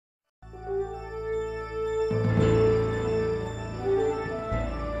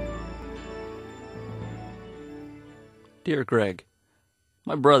Dear Greg,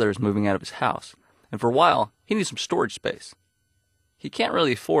 my brother is moving out of his house, and for a while he needs some storage space. He can't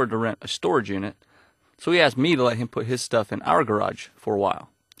really afford to rent a storage unit, so he asked me to let him put his stuff in our garage for a while.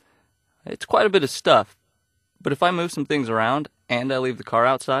 It's quite a bit of stuff, but if I move some things around and I leave the car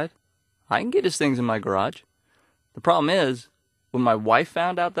outside, I can get his things in my garage. The problem is, when my wife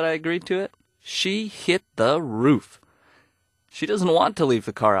found out that I agreed to it, she hit the roof. She doesn't want to leave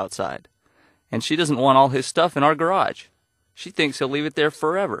the car outside, and she doesn't want all his stuff in our garage. She thinks he'll leave it there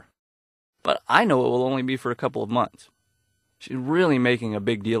forever. But I know it will only be for a couple of months. She's really making a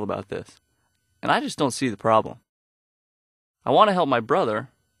big deal about this, and I just don't see the problem. I want to help my brother,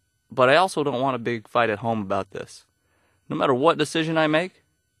 but I also don't want a big fight at home about this. No matter what decision I make,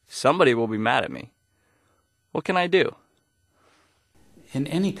 somebody will be mad at me. What can I do? In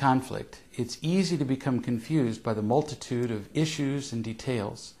any conflict, it's easy to become confused by the multitude of issues and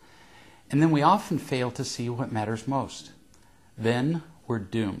details, and then we often fail to see what matters most. Then we're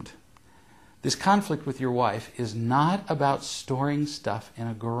doomed. This conflict with your wife is not about storing stuff in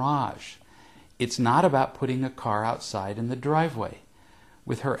a garage. It's not about putting a car outside in the driveway.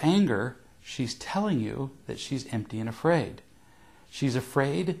 With her anger, she's telling you that she's empty and afraid. She's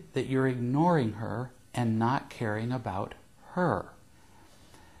afraid that you're ignoring her and not caring about her.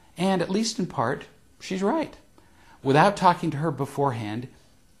 And at least in part, she's right. Without talking to her beforehand,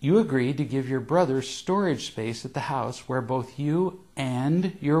 you agreed to give your brother storage space at the house where both you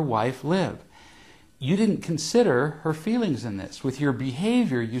and your wife live. You didn't consider her feelings in this. With your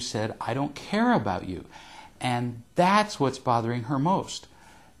behavior, you said, "I don't care about you." And that's what's bothering her most,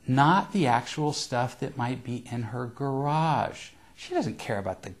 not the actual stuff that might be in her garage. She doesn't care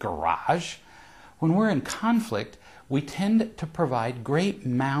about the garage. When we're in conflict, we tend to provide great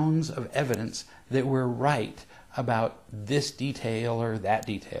mounds of evidence that we're right about this detail or that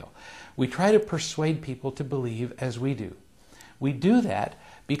detail. We try to persuade people to believe as we do. We do that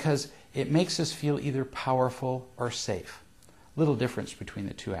because it makes us feel either powerful or safe. Little difference between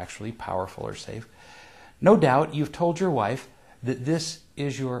the two, actually, powerful or safe. No doubt you've told your wife that this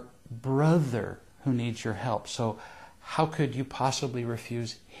is your brother who needs your help, so how could you possibly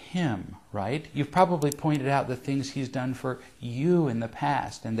refuse him, right? You've probably pointed out the things he's done for you in the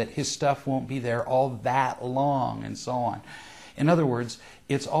past and that his stuff won't be there all that long and so on. In other words,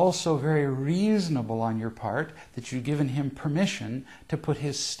 it's also very reasonable on your part that you've given him permission to put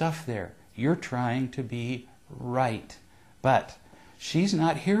his stuff there. You're trying to be right. But she's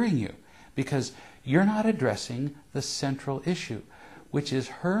not hearing you because you're not addressing the central issue, which is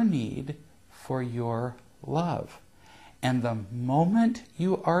her need for your love. And the moment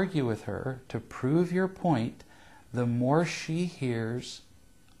you argue with her to prove your point, the more she hears,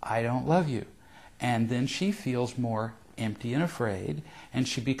 "I don't love you." And then she feels more empty and afraid, and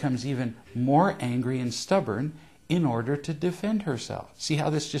she becomes even more angry and stubborn in order to defend herself. See how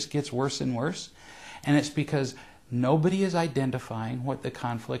this just gets worse and worse? And it's because nobody is identifying what the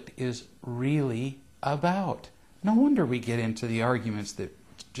conflict is really about. No wonder we get into the arguments that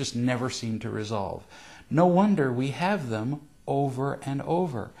just never seem to resolve. No wonder we have them over and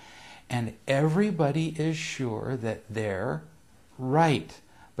over. And everybody is sure that they're right.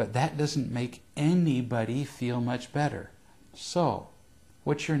 But that doesn't make anybody feel much better. So,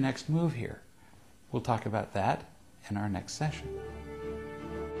 what's your next move here? We'll talk about that in our next session.